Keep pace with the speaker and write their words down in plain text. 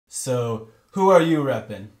So, who are you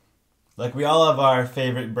reppin'? Like, we all have our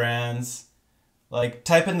favorite brands. Like,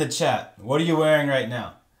 type in the chat, what are you wearing right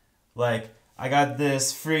now? Like, I got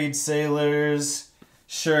this Freed Sailors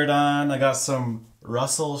shirt on. I got some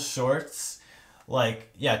Russell shorts. Like,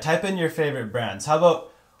 yeah, type in your favorite brands. How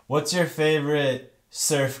about, what's your favorite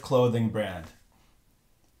surf clothing brand?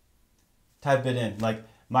 Type it in. Like,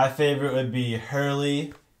 my favorite would be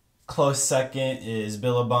Hurley. Close second is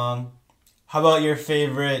Billabong. How about your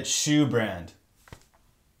favorite shoe brand?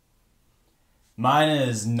 Mine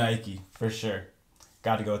is Nike, for sure.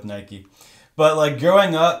 Gotta go with Nike. But like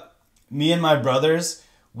growing up, me and my brothers,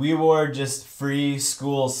 we wore just free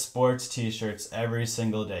school sports t-shirts every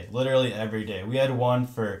single day. Literally every day. We had one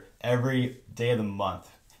for every day of the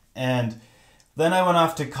month. And then I went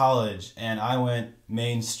off to college and I went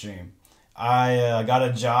mainstream. I got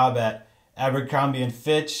a job at Abercrombie and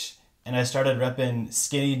Fitch, and I started repping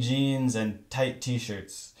skinny jeans and tight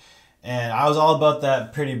t-shirts. And I was all about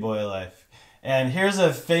that pretty boy life. And here's a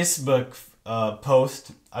Facebook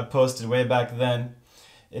post I posted way back then.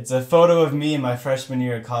 It's a photo of me in my freshman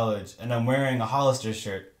year of college, and I'm wearing a Hollister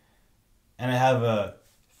shirt. And I have a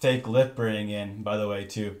fake lip ring in, by the way,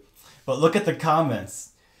 too. But look at the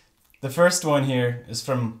comments. The first one here is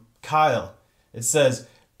from Kyle. It says,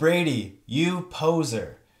 "Brady, you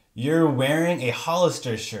poser. You're wearing a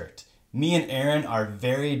Hollister shirt. Me and Aaron are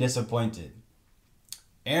very disappointed."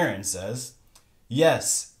 Aaron says,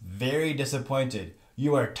 "Yes, very disappointed.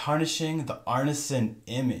 You are tarnishing the Arneson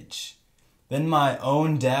image." Then my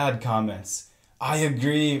own dad comments, "I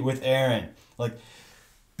agree with Aaron." Like,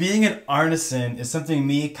 being an Arneson is something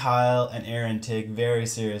me, Kyle, and Aaron take very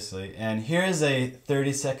seriously. And here's a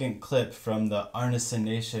 30-second clip from the Arneson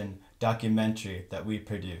Nation documentary that we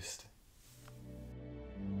produced.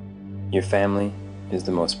 Your family is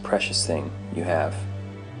the most precious thing you have.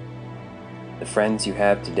 The friends you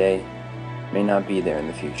have today may not be there in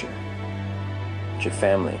the future, but your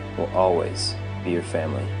family will always be your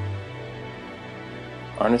family.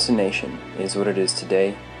 Arneson Nation is what it is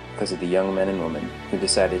today because of the young men and women who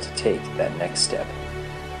decided to take that next step,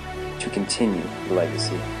 to continue the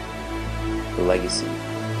legacy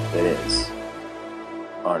that is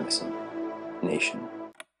Arneson Nation.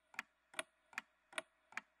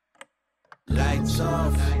 Lights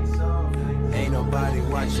off, ain't nobody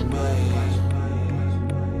watching me.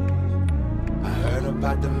 I heard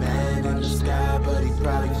about the man in the sky, but he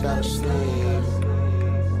probably fell asleep.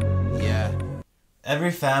 Yeah.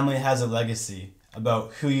 Every family has a legacy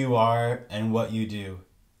about who you are and what you do.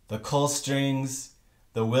 The Colstrings,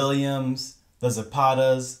 the Williams, the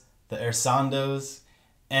Zapatas, the Ersandos.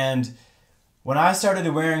 And when I started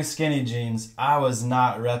wearing skinny jeans, I was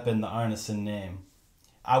not repping the Arneson name.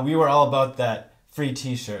 We were all about that free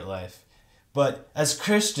t-shirt life. But as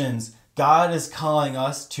Christians, God is calling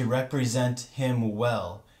us to represent Him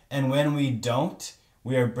well. And when we don't,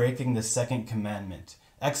 we are breaking the second commandment.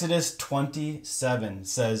 Exodus 27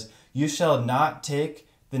 says, "You shall not take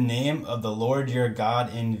the name of the Lord your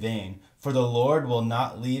God in vain, for the Lord will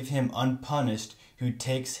not leave him unpunished who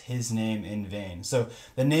takes His name in vain." So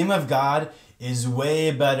the name of God is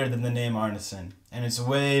way better than the name Arneson, and it's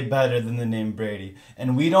way better than the name Brady.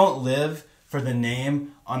 And we don't live for the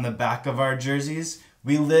name on the back of our jerseys.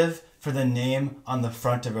 We live for the name on the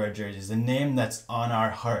front of our jerseys, the name that's on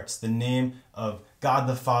our hearts, the name of God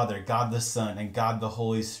the Father, God the Son, and God the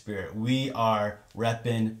Holy Spirit. We are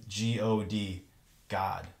reppin' G-O-D,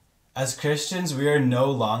 God. As Christians, we are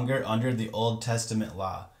no longer under the Old Testament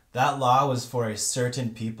law. That law was for a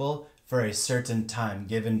certain people, for a certain time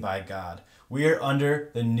given by God. We are under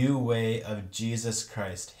the new way of Jesus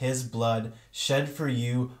Christ, His blood shed for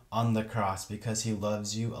you on the cross because He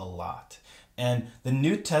loves you a lot. And the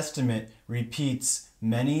New Testament repeats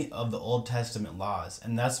many of the Old Testament laws,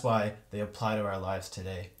 and that's why they apply to our lives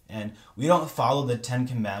today. And we don't follow the 10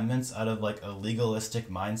 Commandments out of like a legalistic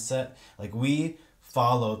mindset. Like, we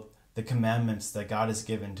follow the commandments that God has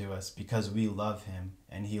given to us because we love Him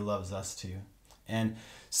and He loves us too. And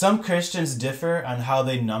some Christians differ on how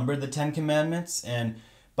they number the 10 Commandments, and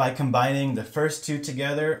by combining the first two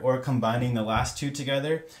together or combining the last two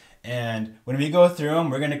together. And when we go through them,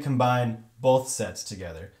 we're going to combine both sets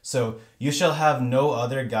together. So, "You shall have no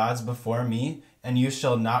other gods before me, and you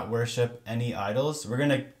shall not worship any idols." We're going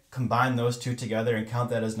to combine those two together and count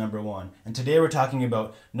that as number 1. And today we're talking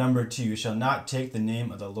about number 2. "You shall not take the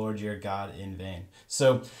name of the Lord your God in vain."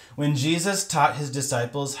 So when Jesus taught His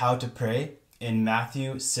disciples how to pray in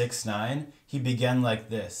Matthew 6:9, He began like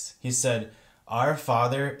this. He said, "Our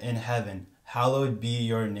Father in heaven, hallowed be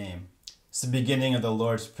your name." It's the beginning of the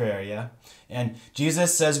Lord's Prayer, yeah? And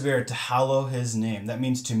Jesus says we are to hallow His name. That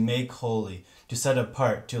means to make holy, to set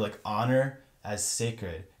apart, to like honor as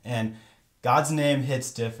sacred. And God's name hits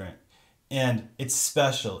different. And it's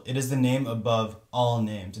special. It is the name above all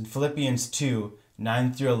names. In Philippians 2,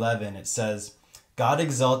 9 through 11, it says, God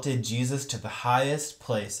exalted Jesus to the highest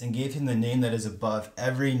place and gave him the name that is above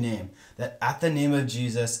every name, that at the name of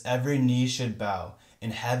Jesus every knee should bow,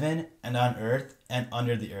 in heaven and on earth and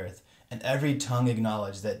under the earth, and every tongue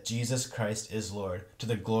acknowledge that Jesus Christ is Lord, to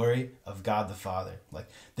the glory of God the Father. Like,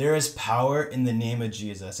 there is power in the name of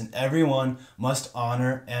Jesus, and everyone must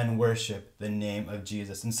honor and worship the name of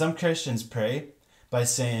Jesus. And some Christians pray by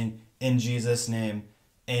saying, in Jesus' name,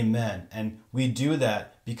 amen. And we do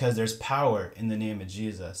that because there's power in the name of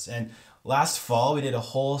Jesus. And last fall, we did a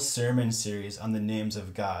whole sermon series on the names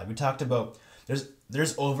of God. We talked about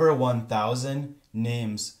there's over 1,000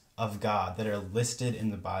 names of God that are listed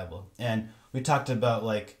in the Bible. And we talked about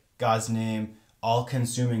like God's name,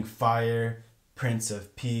 all-consuming fire, Prince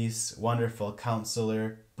of Peace, Wonderful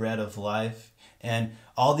Counselor, Bread of Life. And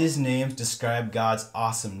all these names describe God's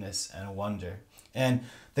awesomeness and wonder. And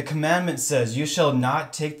the commandment says, you shall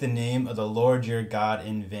not take the name of the Lord your God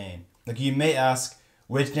in vain. Like, you may ask,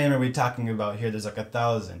 which name are we talking about here? There's like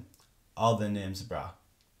 1,000. All the names, brah.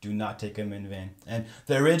 Do not take them in vain. And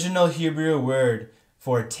the original Hebrew word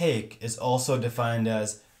for take is also defined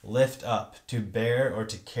as lift up, to bear or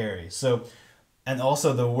to carry. So, and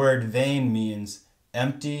also the word vain means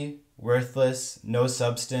empty, worthless, no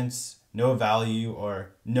substance, no value,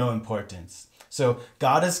 or no importance. So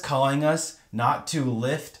God is calling us not to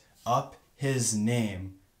lift up his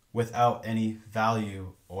name without any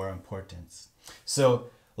value or importance. So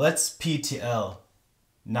let's PTL,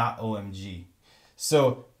 not OMG.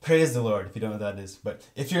 So praise the Lord, if you don't know what that is. But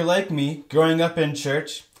if you're like me, growing up in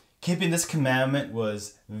church, keeping this commandment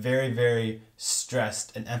was very, very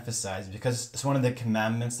stressed and emphasized because it's one of the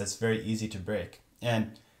commandments that's very easy to break.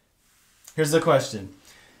 And here's the question.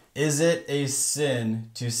 Is it a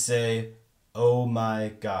sin to say, oh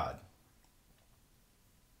my God?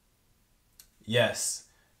 Yes,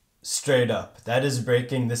 straight up. That is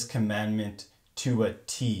breaking this commandment to a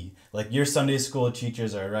T. Like, your Sunday school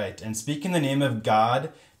teachers are right. And speaking the name of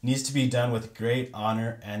God needs to be done with great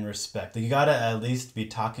honor and respect. Like, you gotta at least be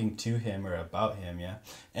talking to him or about him, yeah?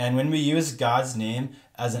 And when we use God's name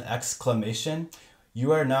as an exclamation,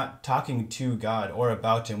 you are not talking to God or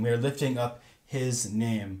about him. We are lifting up his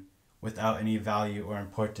name without any value or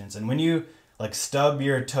importance. And when you like stub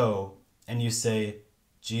your toe and you say,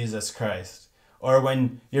 Jesus Christ, or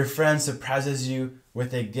when your friend surprises you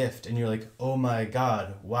with a gift and you're like, oh my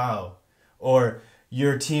God, wow. Or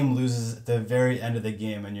your team loses at the very end of the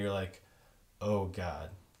game and you're like, oh God.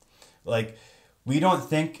 Like, we don't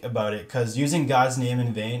think about it because using God's name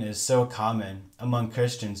in vain is so common among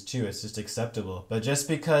Christians too. It's just acceptable. But just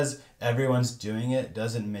because everyone's doing it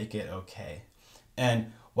doesn't make it okay.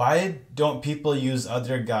 And why don't people use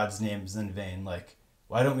other God's names in vain? Like,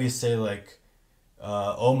 why don't we say like,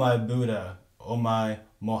 oh my Buddha, oh my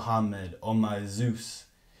Mohammed, oh my Zeus?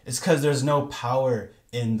 It's because there's no power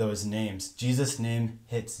in those names. Jesus' name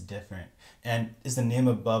hits different and is the name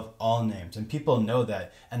above all names. And people know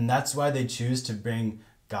that. And that's why they choose to bring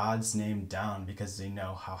God's name down, because they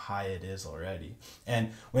know how high it is already.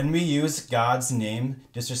 And when we use God's name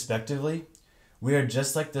disrespectively, we are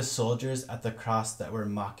just like the soldiers at the cross that were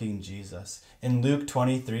mocking Jesus. In Luke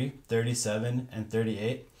 23, 37 and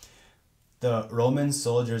 38, the Roman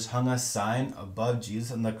soldiers hung a sign above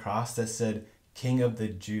Jesus on the cross that said, King of the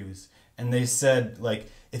Jews. And they said, like,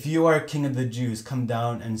 if you are King of the Jews, come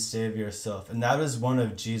down and save yourself. And that is one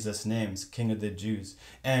of Jesus' names, King of the Jews.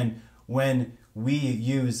 And when we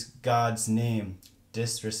use God's name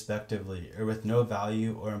disrespectively or with no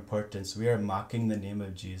value or importance, we are mocking the name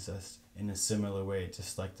of Jesus in a similar way,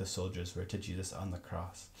 just like the soldiers were to Jesus on the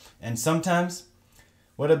cross. And sometimes,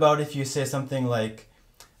 what about if you say something like,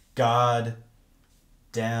 God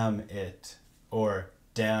damn it, or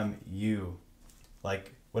damn you?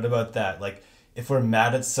 Like, what about that? Like, if we're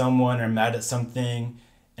mad at someone or mad at something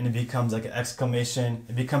and it becomes like an exclamation,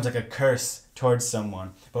 it becomes like a curse towards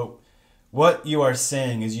someone. But what you are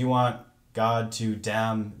saying is you want God to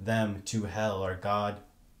damn them to hell, or God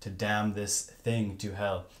to damn this thing to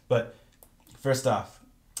hell. But first off,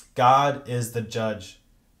 God is the judge,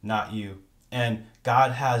 not you. And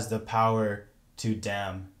God has the power to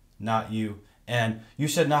damn, not you. And you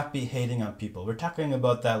should not be hating on people. We're talking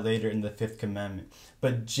about that later in the 5th commandment.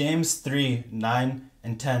 But James 3, 9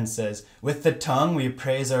 and 10 says, with the tongue we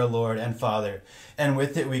praise our Lord and Father, and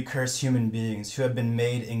with it we curse human beings who have been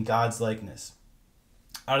made in God's likeness.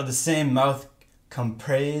 Out of the same mouth come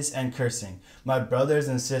praise and cursing. My brothers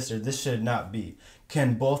and sisters, this should not be.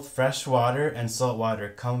 can both fresh water and salt water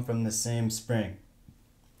come from the same spring?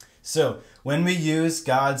 So when we use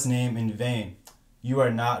God's name in vain, you are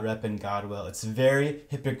not repping God well. It's very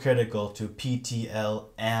hypocritical to PTL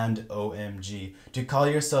and OMG. To call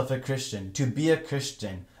yourself a Christian, to be a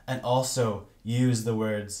Christian, and also use the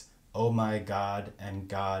words, oh my God and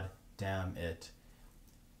God damn it.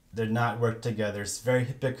 They're not work together. It's very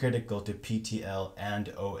hypocritical to PTL and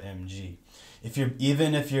OMG.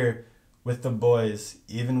 Even if you're with the boys,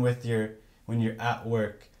 even when you're at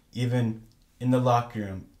work, even in the locker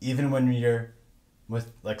room, even when you're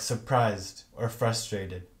surprised or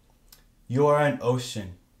frustrated, you are an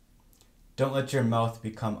ocean. Don't let your mouth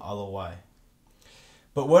become alawai.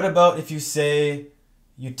 But what about if you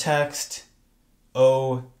text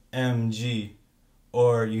OMG,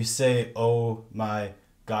 or you say oh my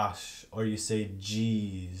gosh, or you say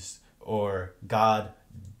geez, or God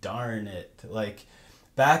darn it. Like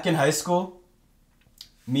back in high school,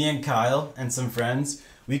 me and Kyle and some friends,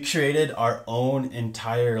 we created our own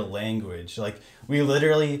entire language. Like we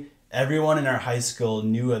literally, everyone in our high school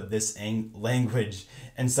knew of this language,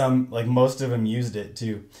 and most of them used it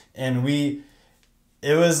too. And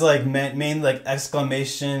it was like main like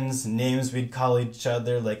exclamations, names we'd call each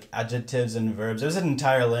other, like adjectives and verbs. It was an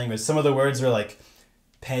entire language. Some of the words were like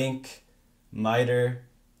pank, miter,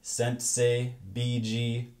 sensei,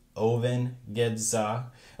 BG, oven, gedza.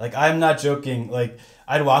 Like I'm not joking. Like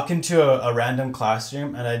I'd walk into a random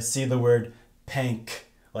classroom and I'd see the word pank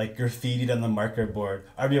like graffitied on the marker board.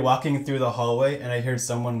 I'd be walking through the hallway and I heard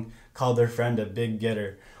someone call their friend a big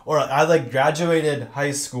getter. Or I graduated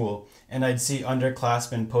high school and I'd see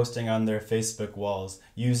underclassmen posting on their Facebook walls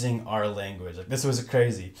using our language. Like this was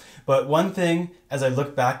crazy. But one thing, as I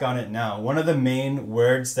look back on it now, one of the main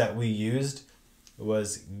words that we used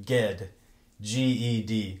was ged,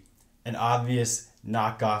 G-E-D, an obvious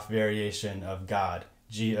knockoff variation of God,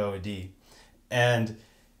 G-O-D. And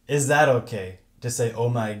is that okay to say, oh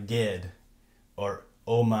my ged, or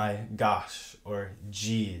oh my gosh, or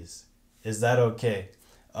geez? Is that okay?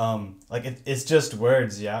 It's just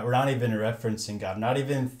words, yeah? We're not even referencing God, not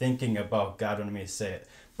even thinking about God when we say it.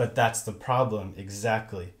 But that's the problem,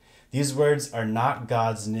 exactly. These words are not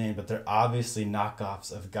God's name, but they're obviously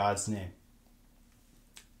knockoffs of God's name.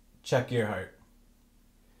 Check your heart.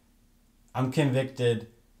 I'm convicted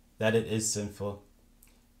that it is sinful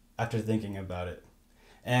after thinking about it.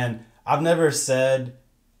 And I've never said,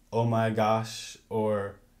 oh my gosh,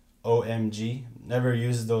 or OMG, never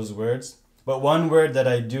used those words. But one word that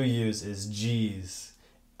I do use is geez.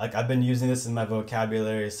 Like I've been using this in my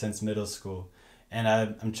vocabulary since middle school. And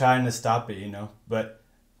I'm trying to stop it, But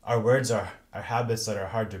our words are habits that are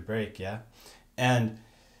hard to break, yeah? And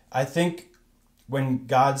I think when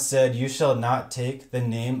God said, you shall not take the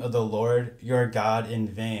name of the Lord your God in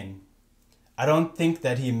vain, I don't think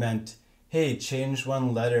that he meant, hey, change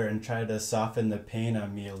one letter and try to soften the pain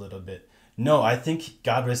on me a little bit. No, I think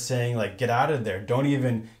God was saying, get out of there. Don't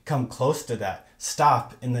even come close to that.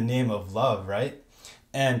 Stop in the name of love, right?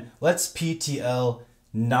 And let's PTL,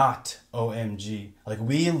 not OMG.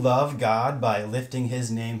 We love God by lifting his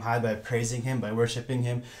name high, by praising him, by worshiping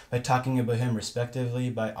him, by talking about him respectively,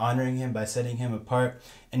 by honoring him, by setting him apart,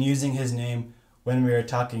 and using his name when we are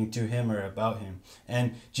talking to him or about him.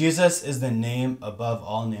 And Jesus is the name above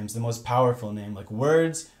all names, the most powerful name.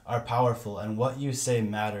 Words are powerful and what you say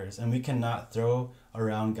matters, and we cannot throw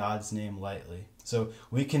around God's name lightly. So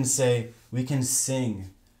we can sing,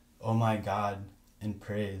 oh my God, in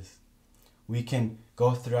praise. We can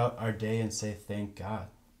go throughout our day and say, thank God.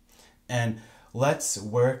 And let's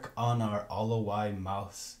work on our alawai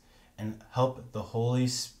mouths and help the Holy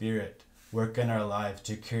Spirit work in our lives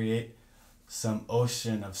to create some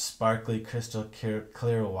ocean of sparkly, crystal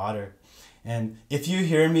clear water. And if you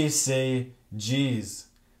hear me say, geez,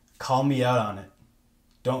 call me out on it.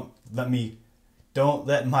 Don't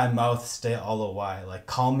let my mouth stay alawai.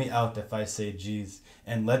 Call me out if I say geez.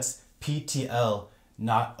 And let's PTL,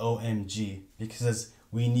 not OMG, because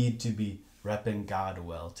we need to be repping God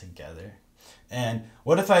well together. And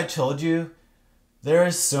what if I told you there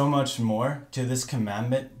is so much more to this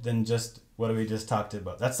commandment than just what we just talked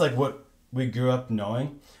about? That's what we grew up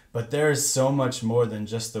knowing, but there is so much more than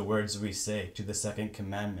just the words we say to the second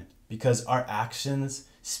commandment, because our actions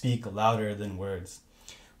speak louder than words.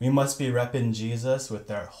 We must be repping Jesus with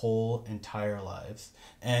our whole entire lives.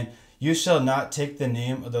 And you shall not take the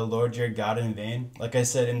name of the Lord your God in vain. Like I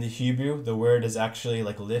said, in the Hebrew, the word is actually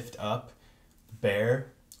lift up,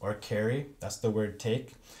 bear, or carry. That's the word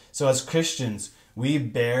take. So as Christians, we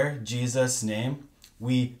bear Jesus' name.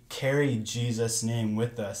 We carry Jesus' name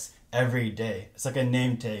with us every day. It's like a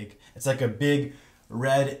name tag. It's like a big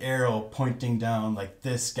red arrow pointing down, like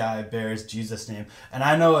this guy bears Jesus' name. And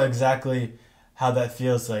I know exactly how that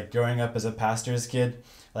feels like growing up as a pastor's kid.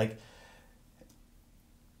 Like,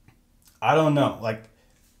 I don't know, like,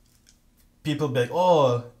 people be like,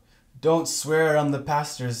 oh, don't swear I'm the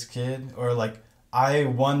pastor's kid. Or like, I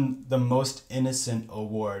won the most innocent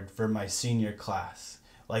award for my senior class.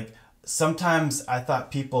 Like, sometimes I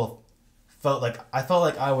thought people felt like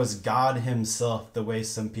I was God himself the way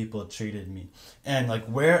some people treated me. And like,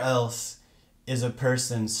 where else is a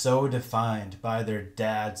person so defined by their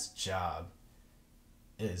dad's job?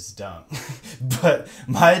 Is dumb. But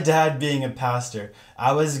my dad being a pastor,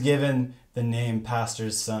 I was given the name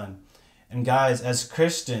pastor's son. And guys, as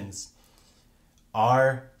Christians,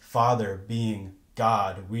 our Father being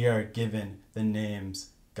God, we are given the names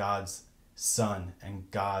God's son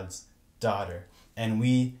and God's daughter. And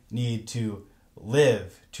we need to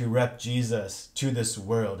live to rep Jesus to this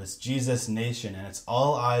world. It's Jesus' nation, and it's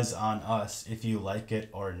all eyes on us if you like it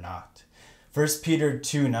or not. 1 Peter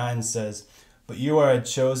 2:9 says, but you are a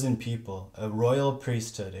chosen people, a royal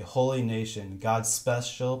priesthood, a holy nation, God's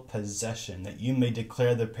special possession, that you may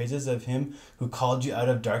declare the praises of him who called you out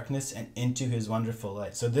of darkness and into his wonderful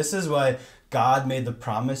light. So this is why God made the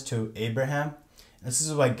promise to Abraham. This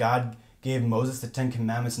is why God gave Moses the 10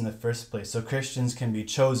 Commandments in the first place. So Christians can be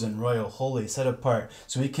chosen, royal, holy, set apart.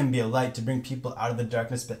 So we can be a light to bring people out of the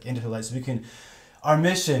darkness back into the light. So our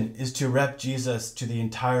mission is to rep Jesus to the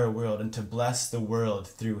entire world and to bless the world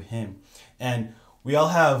through him. And we all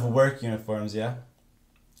have work uniforms, yeah?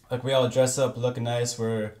 Like, we all dress up, look nice,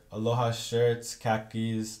 wear aloha shirts,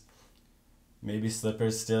 khakis, maybe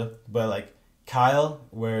slippers still. But like, Kyle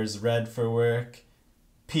wears red for work.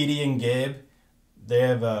 Petey and Gabe, they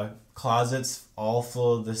have closets all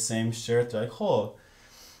full of the same shirt. They're like, oh,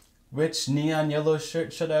 which neon yellow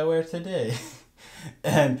shirt should I wear today?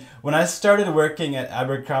 And when I started working at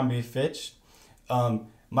Abercrombie Fitch,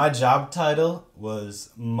 my job title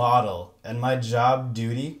was model, and my job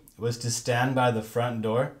duty was to stand by the front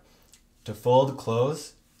door, to fold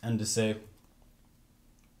clothes, and to say,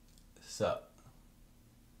 sup,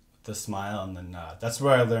 with a smile and the nod. That's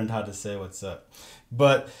where I learned how to say what's up.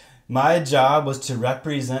 But my job was to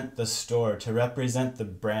represent the store, to represent the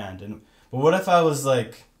brand. But what if I was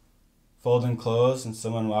like folding clothes and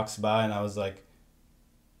someone walks by and I was like,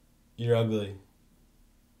 you're ugly,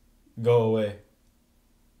 go away.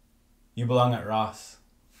 You belong at Ross.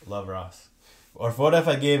 Love Ross. Or what if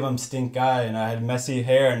I gave him stink eye and I had messy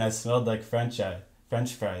hair and I smelled like French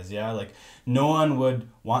fries, yeah? Like, no one would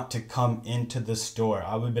want to come into the store.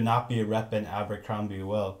 I would not be a rep in Abercrombie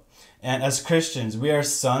well. And as Christians, we are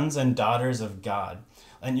sons and daughters of God.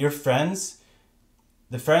 And your friends,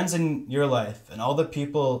 the friends in your life and all the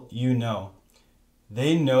people you know,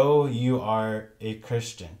 they know you are a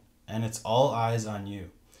Christian. And it's all eyes on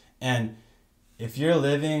you. And if you're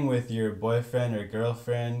living with your boyfriend or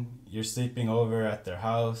girlfriend, you're sleeping over at their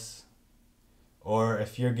house, or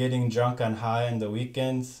if you're getting drunk on high on the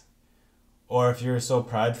weekends, or if you're so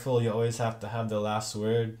prideful you always have to have the last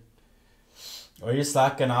word, or you're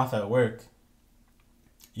slacking off at work,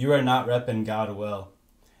 you are not repping God well.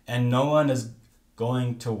 And no one is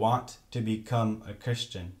going to want to become a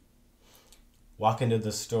Christian. Walk into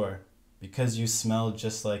the store because you smell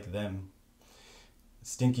just like them.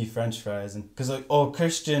 Stinky French fries. And because like, oh,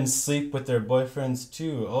 Christians sleep with their boyfriends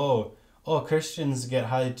too. Oh, Christians get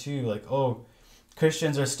high too. Like, oh,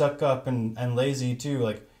 Christians are stuck up and lazy too.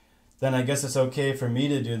 Like, then I guess it's okay for me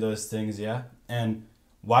to do those things, yeah? And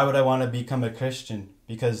why would I want to become a Christian?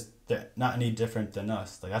 Because they're not any different than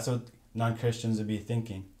us. Like, that's what non-Christians would be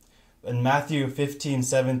thinking. In Matthew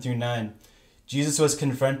 15:7-9, Jesus was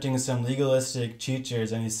confronting some legalistic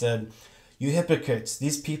teachers and he said, you hypocrites,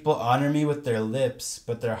 these people honor me with their lips,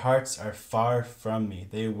 but their hearts are far from me.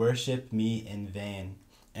 They worship me in vain.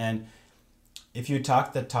 And if you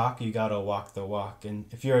talk the talk, you gotta walk the walk. And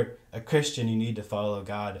if you're a Christian, you need to follow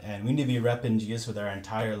God. And we need to be repping Jesus with our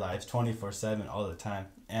entire lives, 24/7, all the time.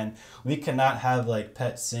 And we cannot have like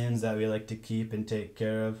pet sins that we like to keep and take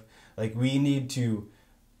care of. Like, we need to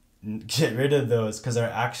get rid of those because our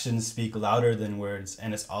actions speak louder than words,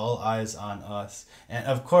 and it's all eyes on us. And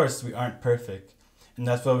of course, we aren't perfect. And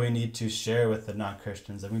that's what we need to share with the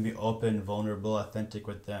non-Christians. Like, we be open, vulnerable, authentic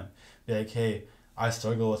with them. Be like, hey, I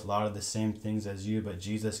struggle with a lot of the same things as you, but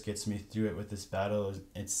Jesus gets me through it with this battle.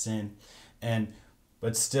 It's sin.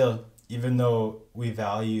 But still, even though we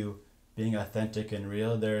value being authentic and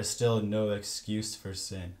real, there is still no excuse for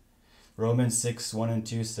sin. Romans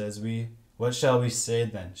 6:1-2 says, What shall we say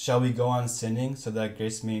then? Shall we go on sinning so that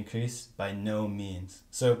grace may increase? By no means.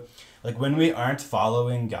 So, like, when we aren't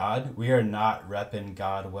following God, we are not repping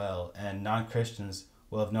God well, and non-Christians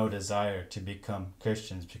will have no desire to become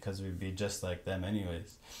Christians because we'd be just like them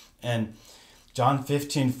anyways. And John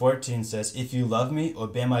 15:14 says, if you love me,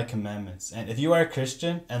 obey my commandments. And if you are a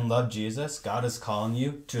Christian and love Jesus, God is calling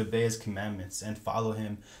you to obey his commandments and follow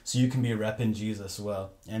him so you can be repping Jesus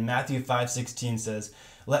well. And Matthew 5:16 says,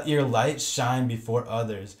 let your light shine before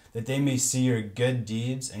others, that they may see your good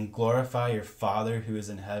deeds and glorify your Father who is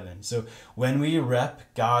in heaven. So when we rep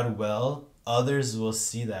God well, others will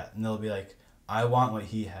see that and they'll be like, I want what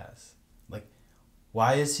he has. Like,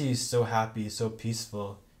 why is he so happy, so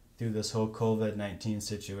peaceful through this whole COVID-19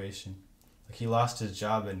 situation? Like, he lost his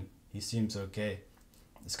job and he seems okay.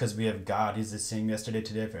 It's because we have God. He's the same yesterday,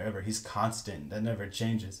 today, forever. He's constant. That never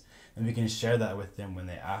changes. And we can share that with them when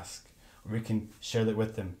they ask. Or we can share that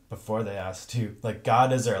with them before they ask too. Like,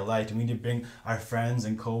 God is our light. And we need to bring our friends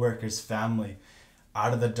and co-workers, family,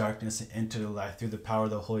 out of the darkness and into the light through the power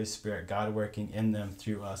of the Holy Spirit, God working in them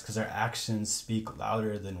through us, because our actions speak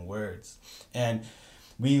louder than words. And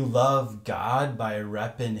we love God by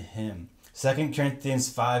repping him. 2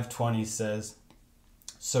 Corinthians 5:20 says,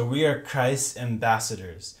 so we are Christ's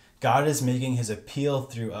ambassadors. God is making his appeal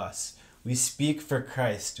through us. We speak for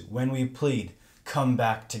Christ when we plead, come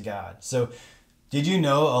back to God. So did you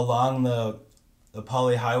know along the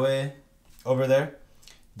Poly Highway over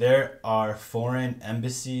there are foreign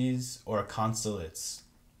embassies or consulates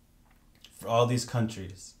for all these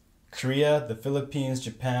countries? Korea, the Philippines,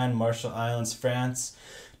 Japan, Marshall Islands, France,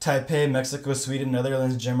 Taipei, Mexico, Sweden,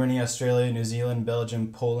 Netherlands, Germany, Australia, New Zealand,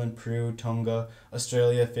 Belgium, Poland, Peru, Tonga,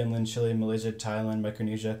 Australia, Finland, Chile, Malaysia, Thailand,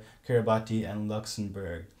 Micronesia, Kiribati, and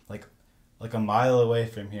Luxembourg. Like a mile away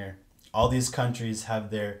from here. All these countries have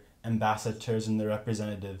their ambassadors and their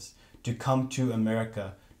representatives to come to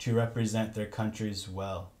America to represent their countries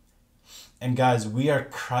well. And guys, we are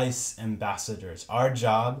Christ's ambassadors. Our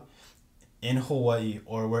job in Hawaii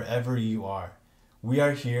or wherever you are, we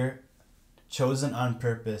are here chosen on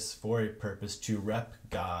purpose for a purpose to rep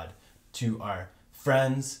God to our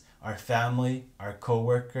friends, our family, our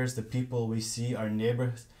co-workers, the people we see, our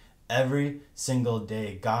neighbors. Every single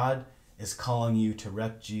day, God is calling you to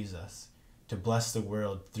rep Jesus, to bless the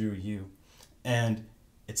world through you. And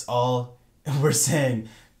it's all, we're saying,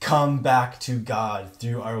 come back to God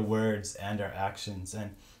through our words and our actions.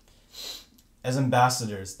 And as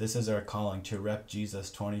ambassadors, this is our calling, to rep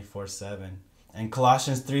Jesus 24/7. And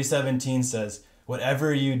Colossians 3:17 says,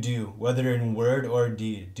 whatever you do, whether in word or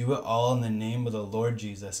deed, do it all in the name of the Lord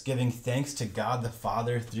Jesus, giving thanks to God the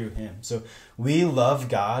Father through him. So we love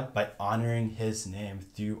God by honoring his name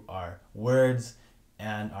through our words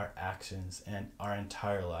and our actions and our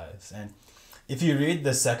entire lives. And if you read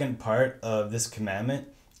the second part of this commandment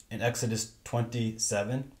in Exodus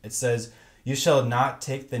 27, it says, you shall not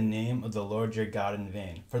take the name of the Lord your God in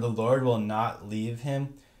vain, for the Lord will not leave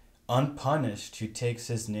him unpunished who takes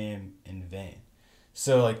his name in vain.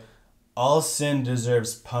 So, like, all sin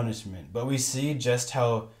deserves punishment, but we see just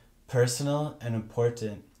how personal and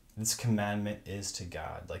important this commandment is to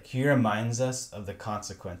God. Like, he reminds us of the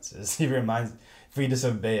consequences. He reminds if we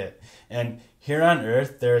disobey it. And here on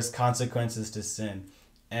earth, there's consequences to sin.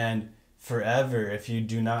 And forever, if you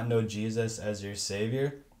do not know Jesus as your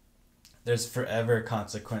Savior, there's forever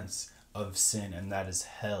consequence of sin, and that is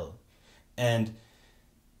hell. And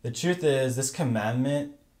the truth is, this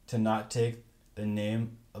commandment to not take the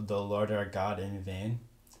name of the Lord our God in vain,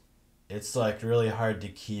 it's like really hard to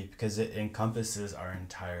keep because it encompasses our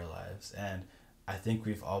entire lives. And I think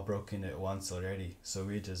we've all broken it once already, so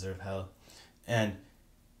we deserve hell.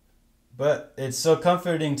 But it's so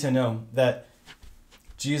comforting to know that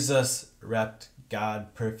Jesus repped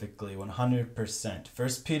God perfectly, 100%. 1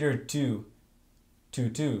 Peter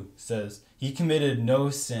 2:2 says, he committed no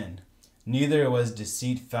sin, neither was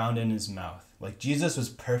deceit found in his mouth. Like, Jesus was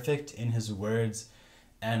perfect in his words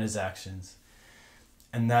and his actions.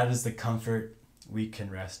 And that is the comfort we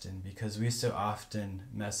can rest in, because we so often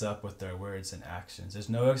mess up with our words and actions. There's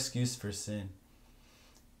no excuse for sin.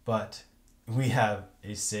 But we have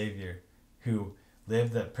a Savior who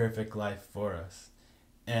lived that perfect life for us.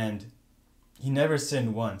 And he never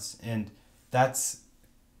sinned once. And that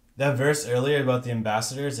verse earlier about the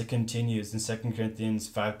ambassadors, it continues in 2 Corinthians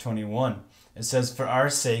 5:21. It says, for our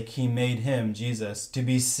sake he made him, Jesus, to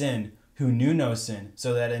be sin who knew no sin,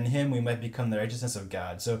 so that in him we might become the righteousness of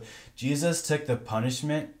God. So Jesus took the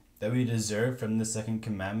punishment that we deserve from the second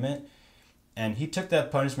commandment, and he took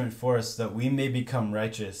that punishment for us so that we may become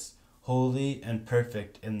righteous, holy, and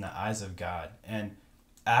perfect in the eyes of God. And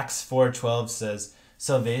Acts 4:12 says,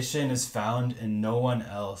 Salvation is found in no one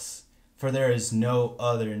else, for there is no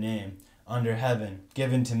other name under heaven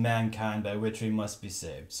given to mankind by which we must be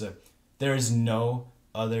saved. So there is no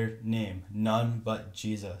other name, none but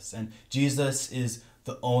Jesus. And Jesus is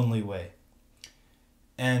the only way.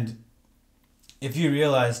 And if you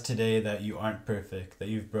realize today that you aren't perfect, that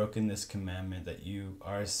you've broken this commandment, that you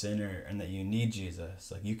are a sinner and that you need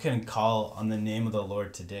Jesus, like, you can call on the name of the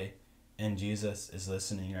Lord today, and Jesus is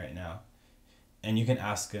listening right now. And you can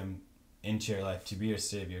ask him into your life to be your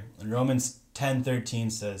Savior. And Romans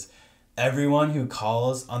 10:13 says, everyone who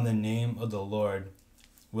calls on the name of the Lord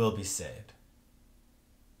will be saved.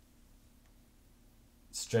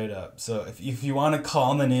 Straight up. So if you want to call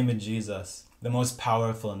on the name of Jesus, the most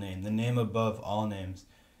powerful name, the name above all names,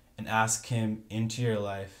 and ask him into your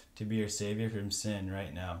life to be your Savior from sin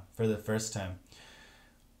right now for the first time.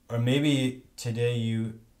 Or maybe today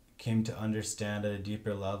you came to understand at a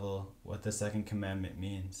deeper level what the second commandment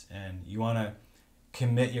means, and you want to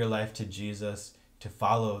commit your life to Jesus to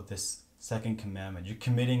follow this second commandment. You're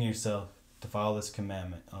committing yourself to follow this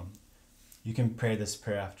commandment. You can pray this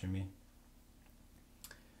prayer after me.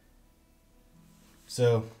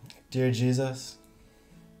 So, dear Jesus,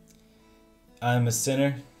 I am a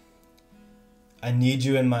sinner. I need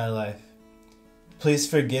you in my life. Please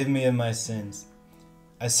forgive me of my sins.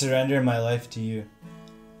 I surrender my life to you.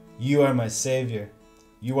 You are my Savior.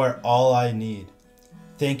 You are all I need.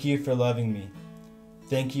 Thank you for loving me.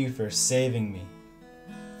 Thank you for saving me.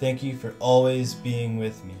 Thank you for always being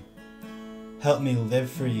with me. Help me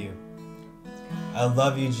live for you. I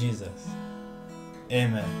love you, Jesus.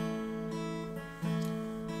 Amen.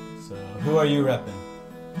 So, who are you repping?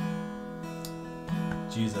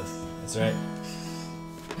 Jesus. That's right.